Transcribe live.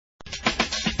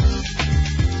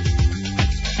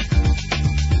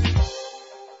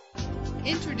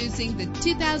Introducing the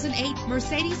 2008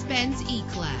 Mercedes-Benz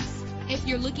E-Class. If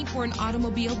you're looking for an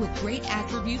automobile with great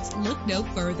attributes, look no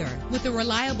further. With a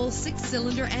reliable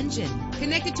 6-cylinder engine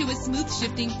connected to a smooth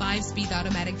shifting 5-speed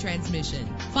automatic transmission.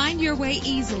 Find your way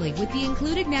easily with the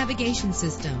included navigation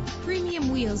system.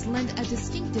 Premium wheels lend a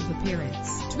distinctive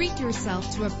appearance. Treat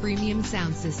yourself to a premium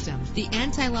sound system. The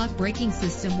anti-lock braking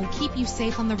system will keep you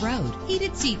safe on the road.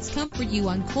 Heated seats comfort you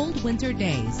on cold winter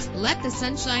days. Let the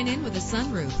sunshine in with a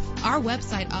sunroof. Our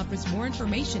website offers more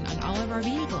information on all of our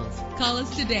vehicles. Call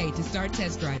us today to start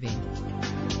test driving.